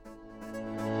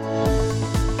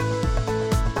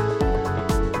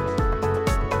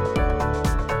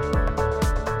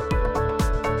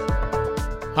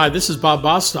Hi, this is Bob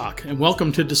Bostock, and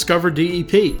welcome to Discover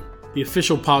DEP, the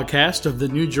official podcast of the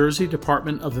New Jersey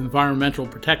Department of Environmental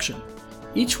Protection.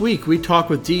 Each week, we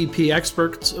talk with DEP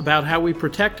experts about how we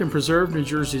protect and preserve New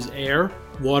Jersey's air,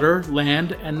 water,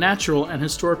 land, and natural and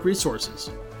historic resources.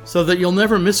 So that you'll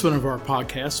never miss one of our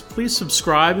podcasts, please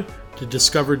subscribe to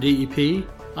Discover DEP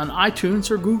on iTunes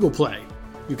or Google Play.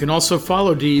 You can also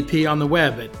follow DEP on the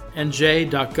web at nj.gov/DEP.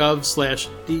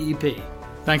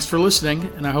 Thanks for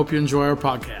listening, and I hope you enjoy our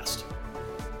podcast.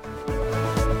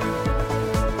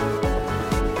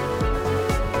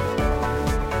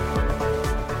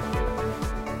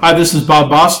 Hi, this is Bob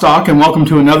Bostock, and welcome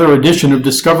to another edition of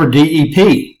Discover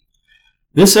DEP.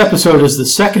 This episode is the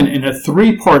second in a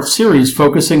three-part series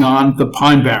focusing on the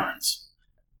Pine Barrens.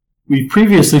 We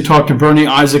previously talked to Bernie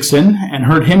Isaacson and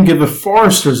heard him give a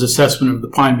forester's assessment of the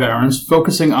Pine Barrens,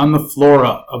 focusing on the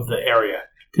flora of the area.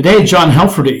 Today, John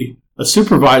Heilferty, a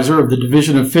supervisor of the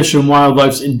Division of Fish and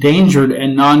Wildlife's Endangered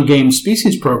and Non-Game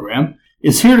Species Program,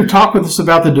 is here to talk with us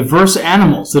about the diverse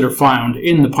animals that are found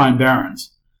in the Pine Barrens.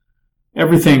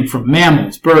 Everything from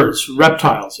mammals, birds,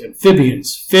 reptiles,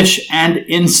 amphibians, fish, and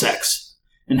insects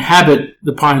inhabit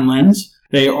the pinelands.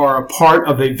 They are a part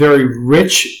of a very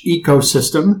rich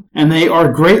ecosystem, and they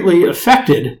are greatly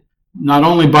affected not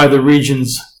only by the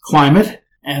region's climate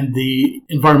and the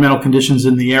environmental conditions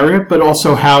in the area, but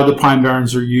also how the Pine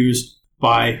Barrens are used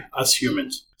by us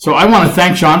humans. So I want to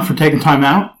thank John for taking time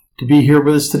out to be here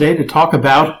with us today to talk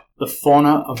about the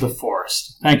fauna of the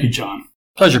forest. Thank you, John.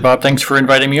 Pleasure, Bob. Thanks for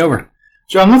inviting me over.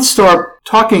 John, let's start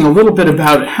talking a little bit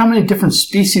about how many different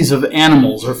species of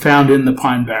animals are found in the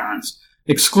Pine Barrens,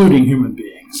 excluding human beings.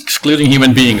 Excluding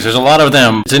human beings. There's a lot of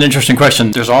them. It's an interesting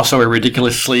question. There's also a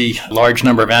ridiculously large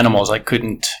number of animals. I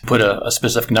couldn't put a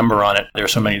specific number on it.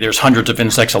 There's so many. There's hundreds of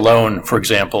insects alone, for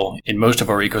example, in most of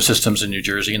our ecosystems in New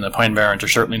Jersey, and the Pine Barrens are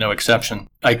certainly no exception.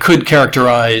 I could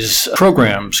characterize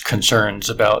programs' concerns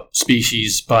about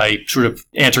species by sort of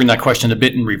answering that question a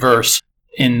bit in reverse,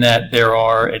 in that there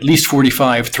are at least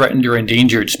 45 threatened or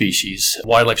endangered species,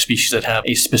 wildlife species that have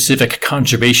a specific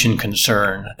conservation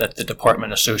concern that the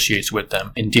department associates with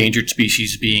them. Endangered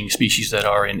species being species that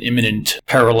are in imminent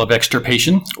peril of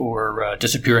extirpation or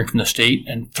disappearing from the state,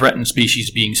 and threatened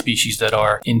species being species that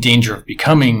are in danger of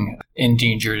becoming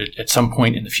endangered at some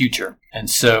point in the future. And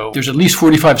so there's at least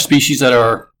 45 species that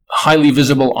are highly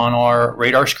visible on our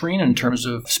radar screen in terms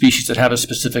of species that have a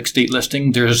specific state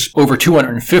listing. There's over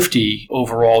 250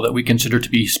 overall that we consider to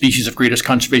be species of greatest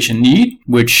conservation need,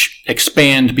 which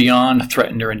expand beyond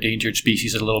threatened or endangered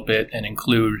species a little bit and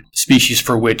include species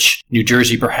for which New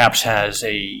Jersey perhaps has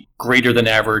a greater than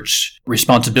average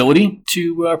responsibility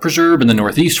to preserve. In the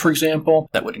Northeast, for example,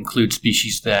 that would include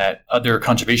species that other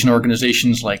conservation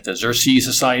organizations like the Xerces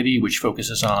Society, which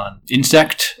focuses on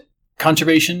insect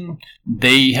conservation,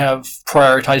 they have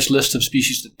prioritized lists of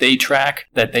species that they track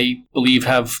that they believe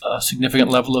have a significant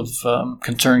level of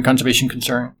conservation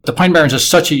concern. The Pine Barrens is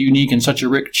such a unique and such a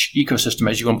rich ecosystem,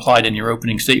 as you implied in your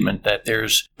opening statement, that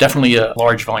there's definitely a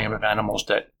large volume of animals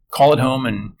that call it home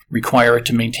and require it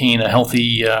to maintain a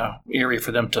healthy area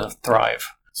for them to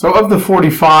thrive. So of the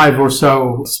 45 or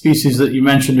so species that you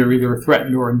mentioned are either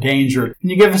threatened or endangered, can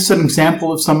you give us an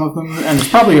example of some of them? And it's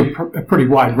probably a pretty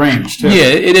wide range, too. Yeah,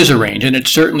 it is a range, and it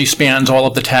certainly spans all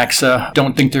of the taxa.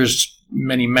 Don't think there's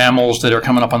many mammals that are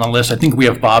coming up on the list. I think we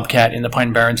have bobcat in the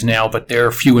Pine Barrens now, but they're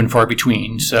few and far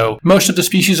between. So most of the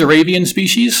species are avian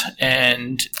species,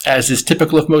 and as is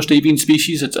typical of most avian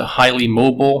species, it's a highly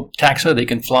mobile taxa. They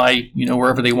can fly,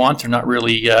 wherever they want. They're not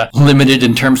really limited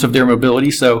in terms of their mobility.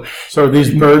 So are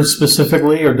these birds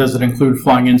specifically, or does it include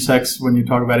flying insects when you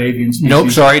talk about avian species?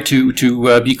 Nope, sorry.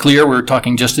 To be clear, we're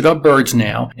talking just about birds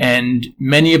now. And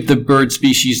many of the bird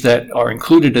species that are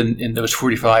included in those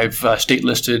 45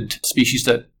 state-listed species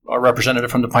that are representative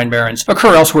from the Pine Barrens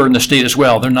occur elsewhere in the state as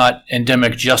well. They're not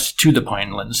endemic just to the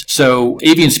pinelands. So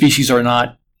avian species are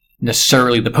not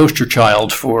necessarily the poster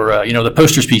child for, the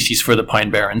poster species for the Pine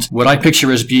Barrens. What I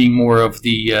picture as being more of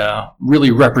the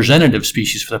really representative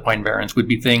species for the Pine Barrens would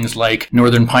be things like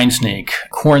northern pine snake,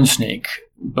 corn snake,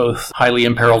 both highly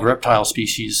imperiled reptile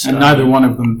species. And neither one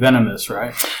of them venomous,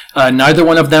 right? Neither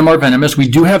one of them are venomous. We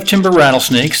do have timber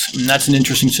rattlesnakes, and that's an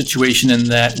interesting situation in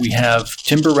that we have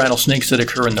timber rattlesnakes that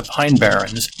occur in the Pine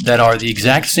Barrens that are the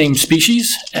exact same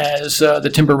species as the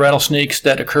timber rattlesnakes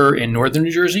that occur in northern New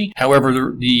Jersey.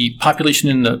 However, the population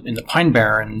in the Pine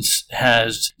Barrens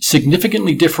has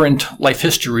significantly different life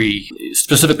history,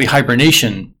 specifically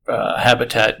hibernation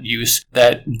habitat use,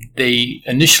 that they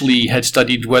initially had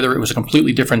studied whether it was a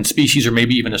completely different species or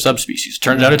maybe even a subspecies.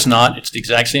 Turns out it's not. It's the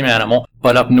exact same animal.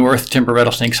 But up north, timber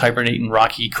rattlesnakes hibernate in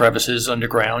rocky crevices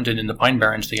underground, and in the Pine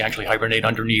Barrens, they actually hibernate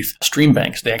underneath stream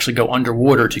banks. They actually go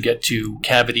underwater to get to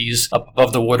cavities up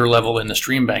above the water level in the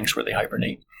stream banks where they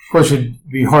hibernate. Of course, you'd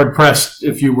be hard-pressed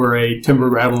if you were a timber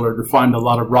rattler to find a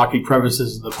lot of rocky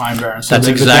crevices in the Pine Barrens. So that's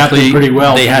exactly pretty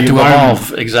well. They had to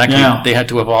evolve. Exactly. Yeah. They had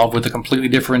to evolve with a completely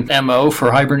different MO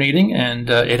for hibernating, and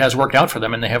it has worked out for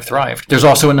them, and they have thrived. There's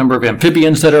also a number of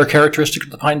amphibians that are characteristic of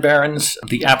the Pine Barrens.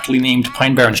 The aptly named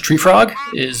Pine Barrens tree frog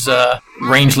is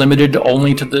range limited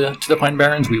only to the Pine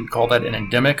Barrens. We would call that an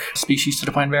endemic species to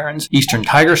the Pine Barrens. Eastern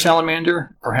tiger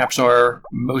salamander, perhaps our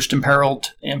most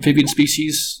imperiled amphibian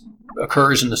species,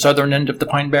 occurs in the southern end of the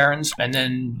Pine Barrens, and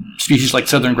then species like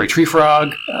southern gray tree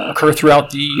frog occur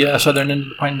throughout the southern end of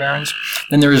the Pine Barrens.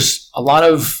 Then there's a lot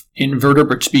of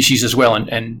invertebrate species as well,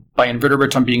 and by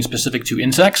invertebrates I'm being specific to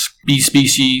insects, bee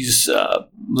species,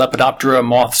 Lepidoptera,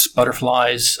 moths,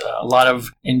 butterflies, a lot of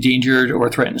endangered or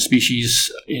threatened species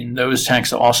in those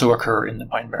taxa also occur in the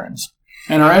Pine Barrens.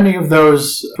 And are any of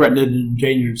those threatened and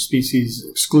endangered species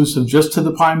exclusive just to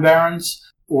the Pine Barrens?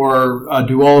 Or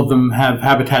do all of them have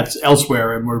habitats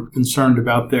elsewhere, and we're concerned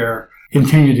about their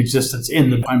continued existence in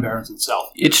the Pine Barrens itself?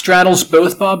 It straddles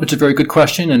both, Bob. It's a very good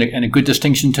question and a good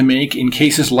distinction to make. In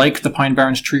cases like the Pine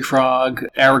Barrens tree frog,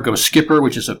 Arago skipper,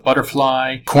 which is a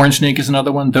butterfly, corn snake is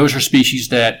another one. Those are species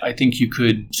that I think you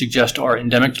could suggest are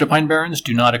endemic to the Pine Barrens,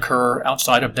 do not occur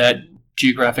outside of that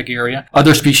geographic area.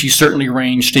 Other species certainly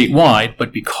range statewide,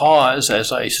 but because,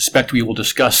 as I suspect we will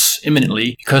discuss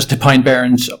imminently, because the Pine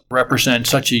Barrens represent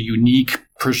such a unique,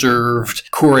 preserved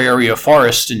core area of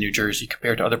forests in New Jersey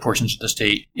compared to other portions of the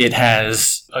state, it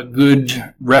has a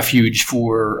good refuge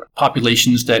for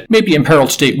populations that may be imperiled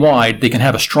statewide. They can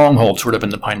have a stronghold sort of in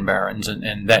the Pine Barrens,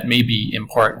 and that may be in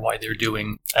part why they're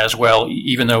doing as well,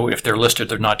 even though if they're listed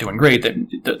they're not doing great,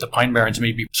 that the Pine Barrens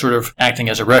may be sort of acting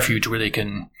as a refuge where they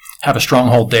can have a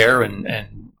stronghold there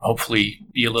and hopefully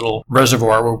be a little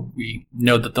reservoir where we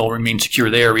know that they'll remain secure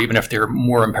there, even if they're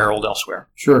more imperiled elsewhere.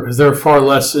 Sure, because there are far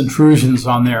less intrusions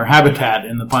on their habitat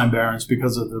in the Pine Barrens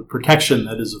because of the protection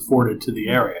that is afforded to the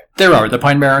area. There are. The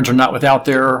Pine Barrens are not without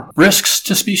their risks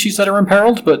to species that are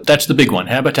imperiled, but that's the big one.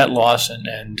 Habitat loss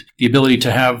and the ability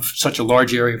to have such a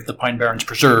large area of the Pine Barrens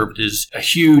preserved is a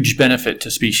huge benefit to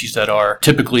species that are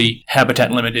typically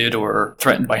habitat limited or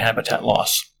threatened by habitat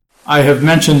loss. I have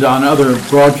mentioned on other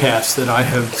broadcasts that I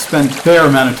have spent a fair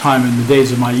amount of time in the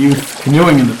days of my youth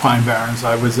canoeing in the Pine Barrens.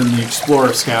 I was in the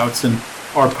Explorer Scouts, and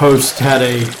our post had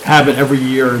a habit every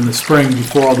year in the spring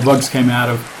before all the bugs came out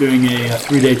of doing a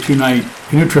 3-day, 2-night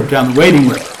canoe trip down the Wading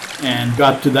River. And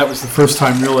that was the first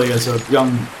time really as a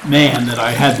young man that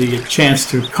I had the chance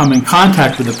to come in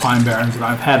contact with the Pine Barrens, and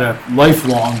I've had a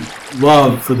lifelong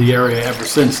love for the area ever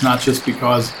since, not just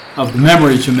because of the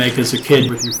memories you make as a kid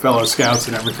with your fellow scouts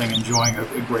and everything, enjoying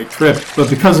a great trip, but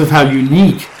because of how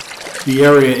unique the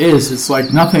area is. It's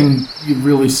like nothing you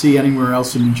really see anywhere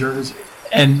else in New Jersey.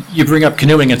 And you bring up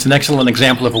canoeing. It's an excellent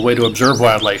example of a way to observe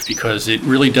wildlife because it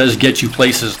really does get you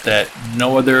places that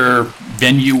no other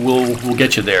venue will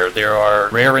get you there. There are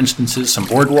rare instances, some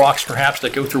boardwalks perhaps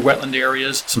that go through wetland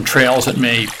areas, some trails that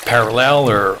may parallel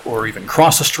or even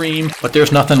cross a stream, but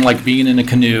there's nothing like being in a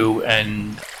canoe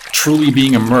and truly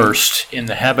being immersed in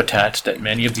the habitats that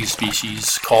many of these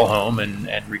species call home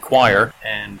and require.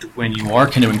 And when you are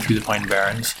canoeing through the Pine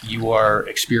Barrens, you are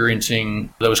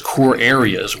experiencing those core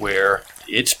areas where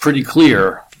it's pretty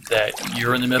clear that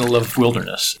you're in the middle of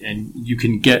wilderness, and you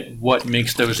can get what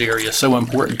makes those areas so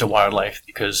important to wildlife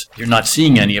because you're not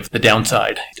seeing any of the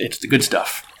downside. It's the good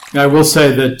stuff. I will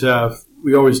say that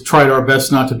we always tried our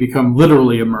best not to become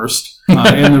literally immersed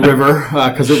in the river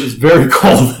because it was very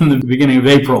cold in the beginning of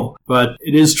April. But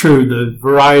it is true, the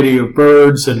variety of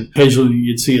birds, and occasionally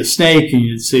you'd see a snake and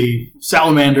you'd see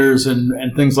salamanders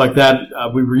and things like that.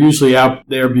 We were usually out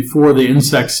there before the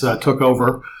insects took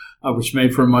over, which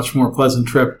made for a much more pleasant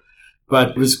trip.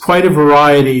 But it was quite a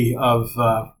variety of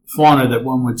fauna that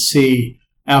one would see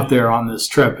out there on this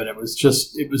trip, and it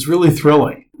was really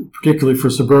thrilling, particularly for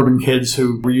suburban kids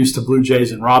who were used to blue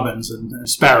jays and robins and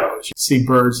sparrows. You see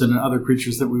birds and other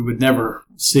creatures that we would never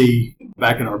see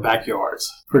back in our backyards.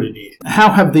 Pretty neat. How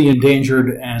have the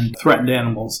endangered and threatened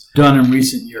animals done in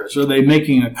recent years? Are they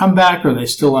making a comeback? Are they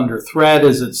still under threat?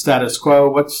 Is it status quo?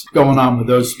 What's going on with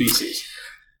those species?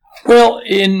 Well,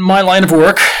 in my line of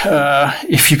work,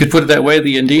 if you could put it that way,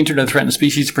 the endangered and threatened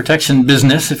species protection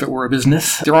business, if it were a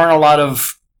business, there aren't a lot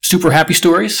of super happy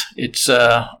stories. It's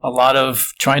a lot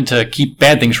of trying to keep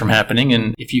bad things from happening.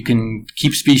 And if you can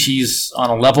keep species on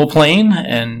a level plane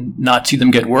and not see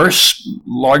them get worse,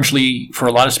 largely for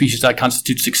a lot of species that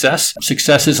constitutes success.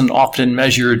 Success isn't often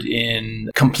measured in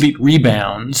complete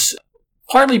rebounds,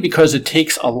 partly because it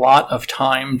takes a lot of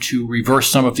time to reverse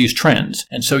some of these trends.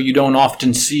 And so you don't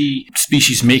often see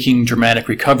species making dramatic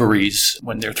recoveries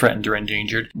when they're threatened or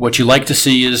endangered. What you like to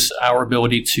see is our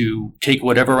ability to take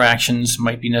whatever actions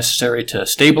might be necessary to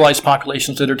stabilize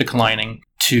populations that are declining,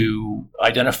 to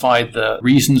identify the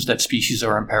reasons that species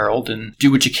are imperiled, and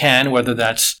do what you can, whether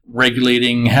that's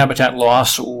regulating habitat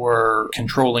loss or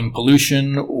controlling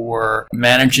pollution or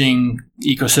managing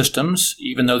ecosystems,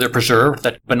 even though they're preserved.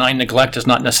 That benign neglect is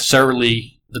not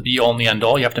necessarily the be-all and the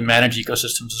end-all. You have to manage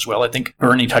ecosystems as well. I think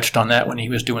Bernie touched on that when he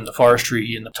was doing the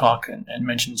forestry in the talk and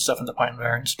mentioned stuff in the Pine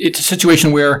Barrens. It's a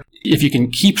situation where if you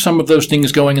can keep some of those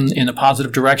things going in a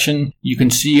positive direction, you can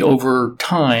see over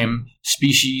time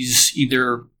species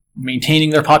either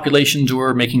maintaining their populations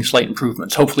or making slight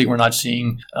improvements. Hopefully we're not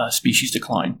seeing species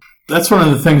decline. That's one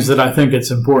of the things that I think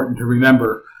it's important to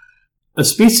remember. A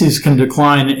species can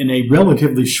decline in a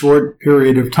relatively short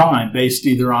period of time based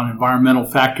either on environmental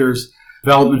factors,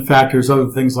 development factors, other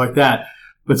things like that.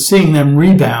 But seeing them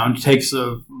rebound takes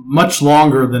much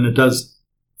longer than it does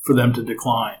for them to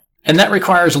decline. And that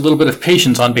requires a little bit of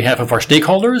patience on behalf of our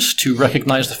stakeholders to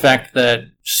recognize the fact that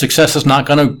success is not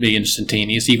going to be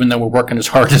instantaneous, even though we're working as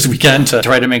hard as we can to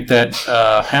try to make that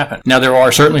happen. Now, there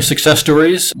are certainly success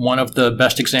stories. One of the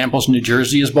best examples in New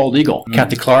Jersey is bald eagle. Mm-hmm.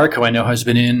 Kathy Clark, who I know has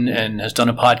been in and has done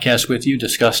a podcast with you,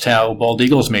 discussed how bald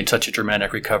eagles made such a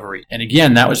dramatic recovery. And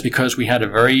again, that was because we had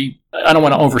I don't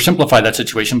want to oversimplify that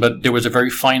situation, but there was a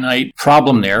very finite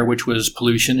problem there, which was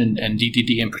pollution and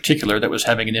DDD in particular that was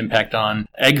having an impact on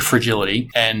egg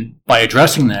fragility. And by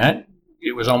addressing that,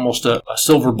 it was almost a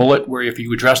silver bullet where if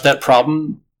you address that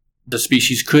problem, the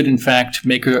species could, in fact,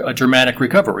 make a dramatic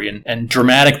recovery. And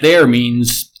dramatic there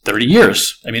means 30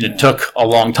 years. I mean, it took a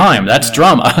long time. That's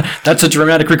drama. That's a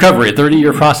dramatic recovery, a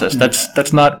 30-year process.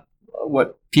 That's not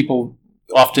what people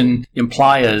often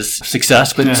imply as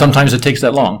success, but sometimes it takes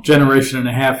that long. Generation and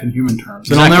a half in human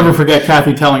terms. And I'll never forget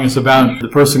Kathy telling us about the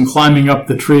person climbing up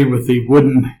the tree with the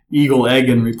wooden eagle egg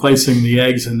and replacing the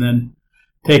eggs and then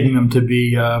taking them to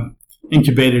be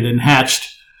incubated and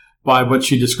hatched by what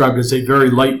she described as a very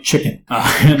light chicken,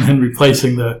 and then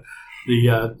replacing the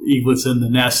eaglets in the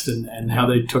nest and how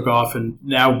they took off. And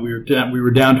now we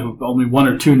were down to only one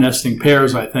or two nesting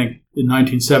pairs, I think, in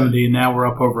 1970, and now we're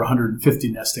up over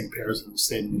 150 nesting pairs in the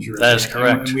state of New Jersey. That is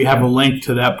correct. And we have a link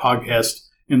to that podcast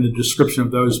in the description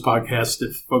of those podcasts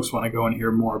if folks want to go and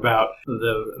hear more about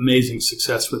the amazing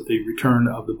success with the return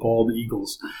of the bald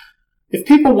eagles. If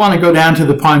people want to go down to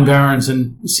the Pine Barrens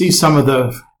and see some of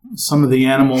the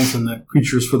animals and the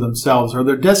creatures for themselves, are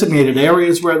there designated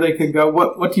areas where they could go?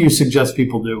 What do you suggest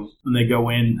people do when they go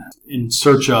in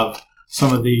search of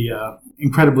some of the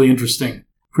incredibly interesting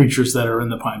creatures that are in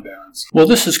the Pine Barrens? Well,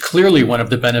 this is clearly one of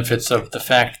the benefits of the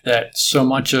fact that so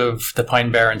much of the Pine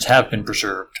Barrens have been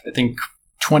preserved. I think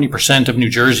 20% of New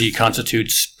Jersey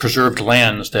constitutes preserved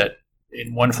lands that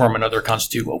in one form or another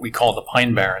constitute what we call the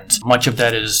Pine Barrens. Much of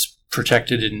that is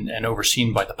protected and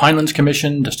overseen by the Pinelands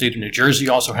Commission. The state of New Jersey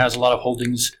also has a lot of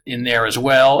holdings in there as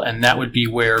well, and that would be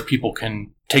where people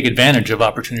can take advantage of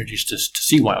opportunities to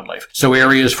see wildlife. So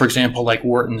areas, for example, like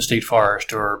Wharton State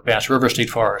Forest or Bass River State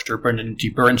Forest or Brendan T.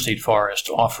 Byrne State Forest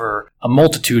offer a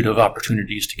multitude of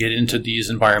opportunities to get into these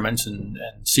environments and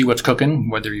see what's cooking,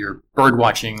 whether you're bird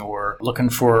watching or looking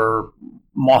for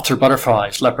moths or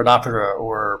butterflies, Lepidoptera,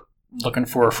 or looking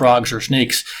for frogs or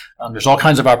snakes. There's all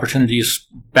kinds of opportunities.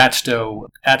 Batstow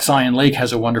at Zion Lake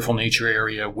has a wonderful nature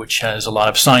area which has a lot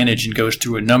of signage and goes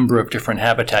through a number of different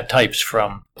habitat types,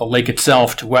 from the lake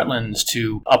itself to wetlands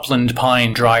to upland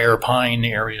pine, drier pine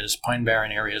areas, pine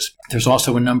barren areas. There's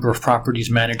also a number of properties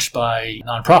managed by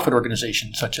nonprofit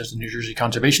organizations such as the New Jersey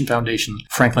Conservation Foundation.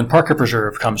 Franklin Parker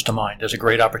Preserve comes to mind as a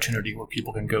great opportunity where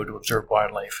people can go to observe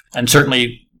wildlife. And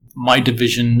certainly my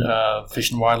division of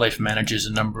Fish and Wildlife manages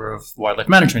a number of wildlife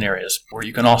management areas where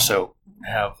you can also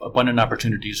have abundant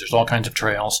opportunities. There's all kinds of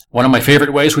trails. One of my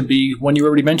favorite ways would be one you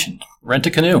already mentioned. Rent a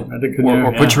canoe.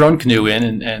 Or put your own canoe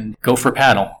in and go for a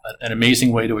paddle. An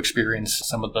amazing way to experience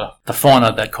some of the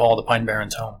fauna that call the Pine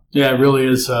Barrens home. Yeah, it really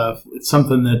is. It's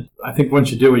something that I think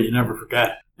once you do it, you never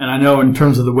forget. And I know in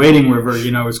terms of the Wading River,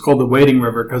 it's called the Wading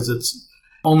River because it's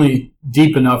only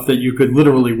deep enough that you could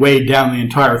literally wade down the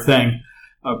entire thing.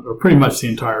 Or pretty much the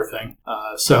entire thing.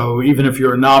 So even if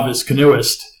you're a novice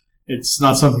canoeist, it's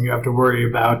not something you have to worry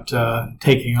about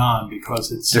taking on because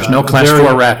there's no class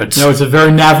 4 rapids. No, it's a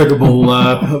very navigable,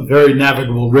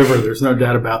 river. There's no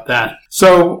doubt about that.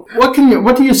 So, what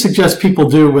do you suggest people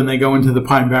do when they go into the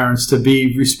Pine Barrens to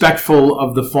be respectful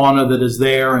of the fauna that is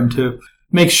there and to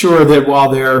make sure that while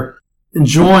they're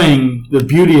enjoying the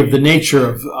beauty of the nature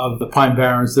of the Pine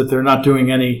Barrens, that they're not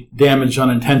doing any damage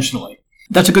unintentionally?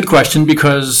 That's a good question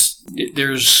because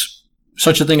there's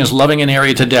such a thing as loving an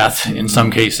area to death in some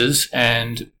cases,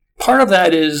 and part of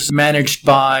that is managed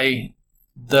by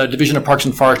the Division of Parks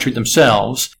and Forestry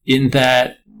themselves in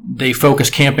that they focus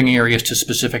camping areas to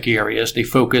specific areas, they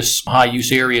focus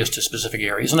high-use areas to specific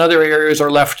areas, and other areas are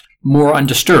left more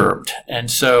undisturbed. And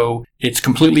so it's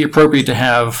completely appropriate to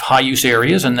have high-use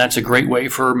areas, and that's a great way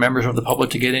for members of the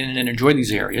public to get in and enjoy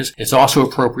these areas. It's also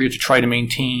appropriate to try to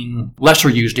maintain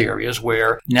lesser-used areas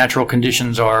where natural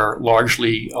conditions are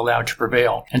largely allowed to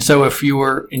prevail. And so if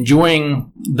you're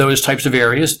enjoying those types of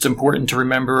areas, it's important to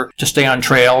remember to stay on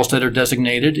trails that are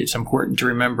designated. It's important to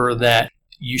remember that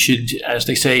you should, as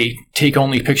they say, take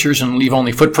only pictures and leave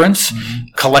only footprints.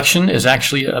 Mm-hmm. Collection is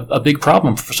actually a big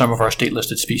problem for some of our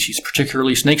state-listed species,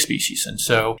 particularly snake species. And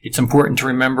so it's important to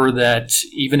remember that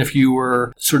even if you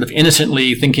were sort of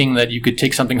innocently thinking that you could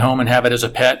take something home and have it as a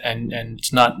pet and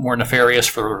it's not more nefarious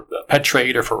for a pet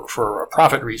trade or for a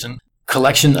profit reason,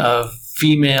 collection of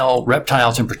female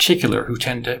reptiles in particular, who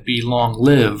tend to be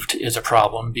long-lived, is a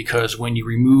problem because when you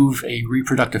remove a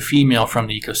reproductive female from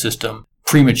the ecosystem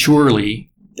prematurely,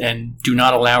 and do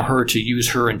not allow her to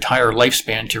use her entire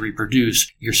lifespan to reproduce,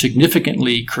 you're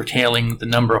significantly curtailing the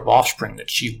number of offspring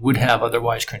that she would have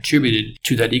otherwise contributed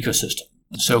to that ecosystem.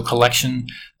 So collection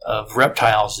of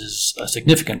reptiles is a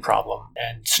significant problem,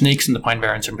 and snakes in the Pine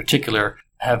Barrens in particular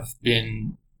have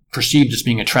been perceived as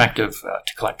being attractive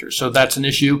to collectors. So that's an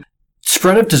issue.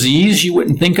 Spread of disease you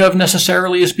wouldn't think of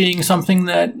necessarily as being something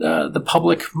that the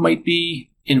public might be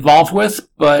involved with,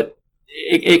 but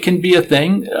it can be a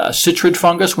thing. Citrid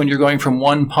fungus, when you're going from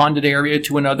one ponded area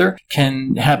to another,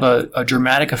 can have a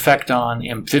dramatic effect on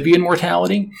amphibian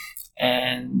mortality.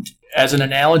 And as an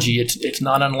analogy, it's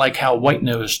not unlike how white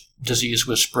nose disease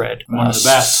was spread among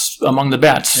the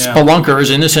bats. Yeah. Spelunkers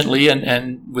innocently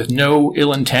and with no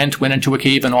ill intent went into a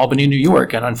cave in Albany, New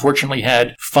York, and unfortunately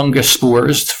had fungus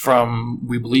spores from,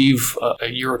 we believe, a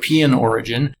European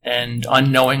origin, and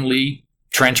unknowingly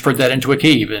transferred that into a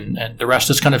cave, and the rest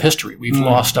is kind of history. We've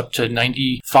lost up to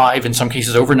 95, in some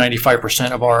cases over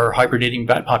 95% of our hibernating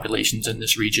bat populations in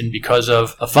this region because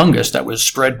of a fungus that was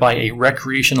spread by a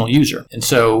recreational user. And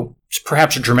so it's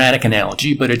perhaps a dramatic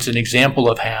analogy, but it's an example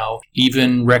of how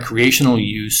even recreational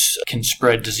use can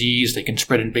spread disease. They can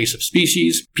spread invasive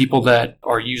species. People that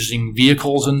are using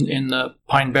vehicles in the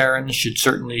Pine Barrens should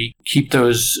certainly keep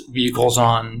those vehicles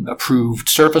on approved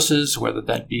surfaces, whether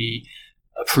that be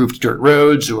approved dirt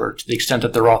roads or to the extent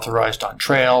that they're authorized on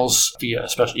trails via a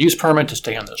special use permit to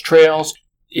stay on those trails.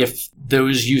 If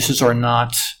those uses are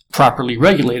not properly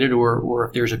regulated or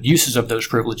if there's abuses of those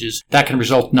privileges, that can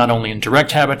result not only in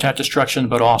direct habitat destruction,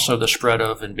 but also the spread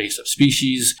of invasive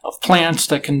species, of plants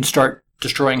that can start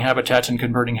destroying habitats and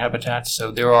converting habitats.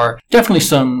 So there are definitely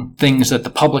some things that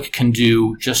the public can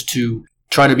do just to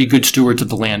try to be good stewards of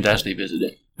the land as they visit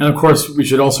it. And of course, we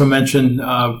should also mention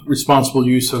responsible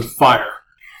use of fire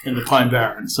in the Pine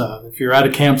Barrens. If you're at a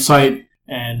campsite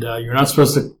and you're not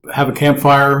supposed to have a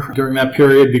campfire during that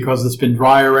period because it's been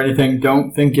dry or anything,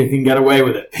 don't think you can get away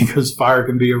with it, because fire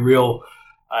can be a real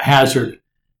hazard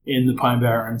in the Pine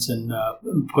Barrens and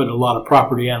put a lot of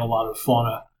property and a lot of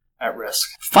fauna at risk.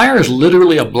 Fire is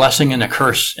literally a blessing and a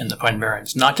curse in the Pine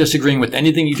Barrens. Not disagreeing with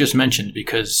anything you just mentioned,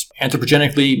 because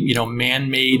anthropogenically,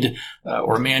 man-made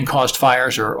or man-caused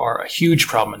fires are a huge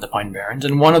problem in the Pine Barrens.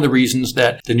 And one of the reasons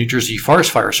that the New Jersey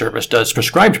Forest Fire Service does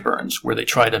prescribed burns, where they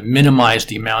try to minimize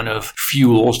the amount of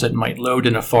fuels that might load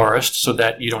in a forest so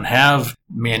that you don't have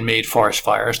man-made forest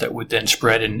fires that would then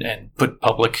spread and put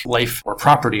public life or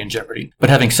property in jeopardy.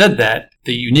 But having said that,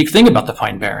 the unique thing about the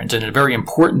Pine Barrens, and a very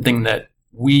important thing that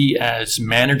we as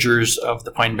managers of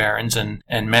the Pine Barrens and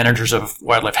managers of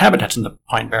wildlife habitats in the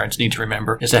Pine Barrens need to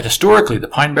remember, is that historically the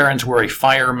Pine Barrens were a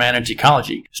fire-managed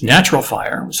ecology. It was natural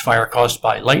fire. It was fire caused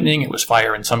by lightning. It was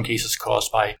fire in some cases caused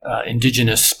by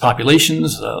indigenous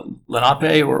populations,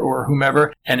 Lenape or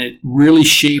whomever, and it really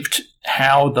shaped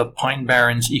how the Pine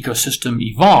Barrens ecosystem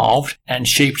evolved and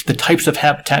shaped the types of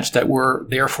habitats that were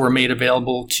therefore made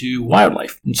available to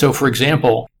wildlife. And so, for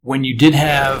example, when you did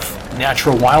have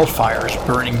natural wildfires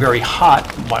burning, very hot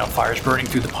wildfires burning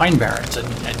through the Pine Barrens,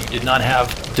 and you did not have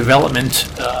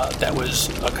development that was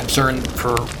a concern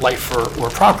for life or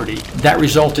property, that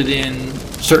resulted in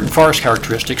certain forest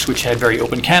characteristics which had very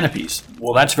open canopies.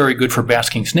 Well, that's very good for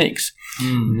basking snakes.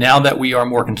 Now that we are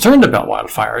more concerned about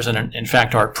wildfires and in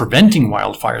fact are preventing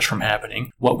wildfires from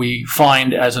happening, what we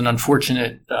find as an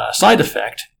unfortunate side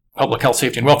effect, public health,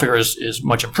 safety, and welfare is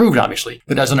much improved, obviously,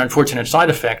 but as an unfortunate side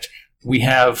effect, we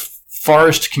have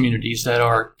forest communities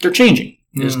they're changing,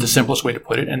 is the simplest way to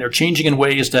put it, and they're changing in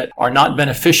ways that are not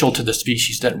beneficial to the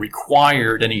species that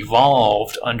required and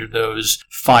evolved under those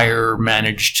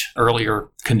fire-managed earlier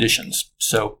conditions.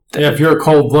 So, if you're a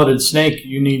cold-blooded snake,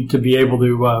 you need to be able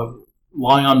to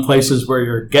lie on places where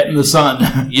you're getting the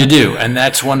sun. You do, and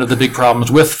that's one of the big problems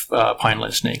with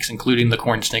pinelet snakes, including the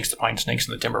corn snakes, the pine snakes,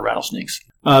 and the timber rattlesnakes.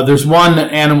 There's one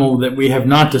animal that we have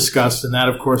not discussed, and that,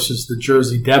 of course, is the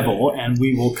Jersey devil, and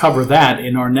we will cover that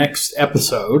in our next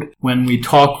episode when we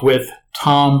talk with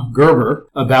Tom Gerber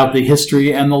about the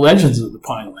history and the legends of the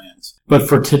Pinelands. But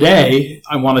for today,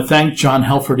 I want to thank John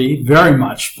Heilferty very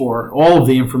much for all of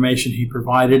the information he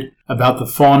provided about the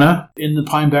fauna in the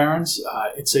Pine Barrens.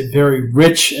 It's a very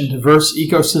rich and diverse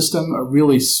ecosystem, a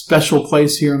really special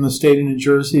place here in the state of New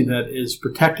Jersey that is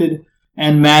protected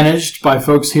and managed by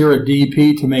folks here at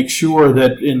DEP to make sure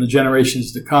that in the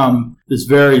generations to come, this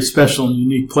very special and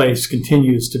unique place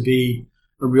continues to be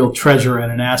a real treasure and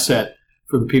an asset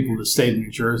for the people of the state of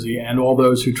New Jersey and all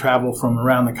those who travel from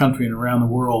around the country and around the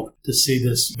world to see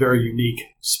this very unique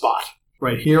spot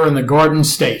right here in the Garden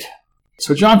State.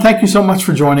 So, John, thank you so much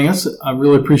for joining us. I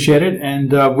really appreciate it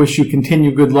and wish you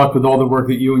continued good luck with all the work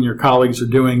that you and your colleagues are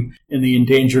doing in the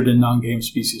Endangered and Non-Game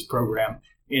Species Program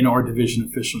in our Division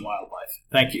of Fish and Wildlife.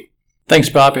 Thank you. Thanks,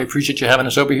 Bob. I appreciate you having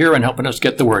us over here and helping us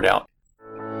get the word out.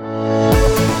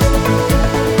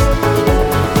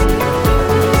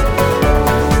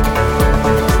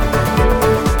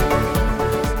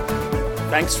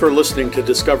 Thanks for listening to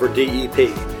Discover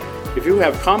DEP. If you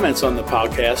have comments on the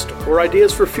podcast or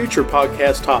ideas for future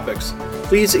podcast topics,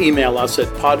 please email us at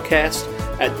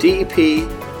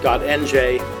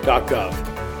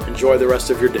podcast@dep.nj.gov. Enjoy the rest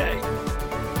of your day.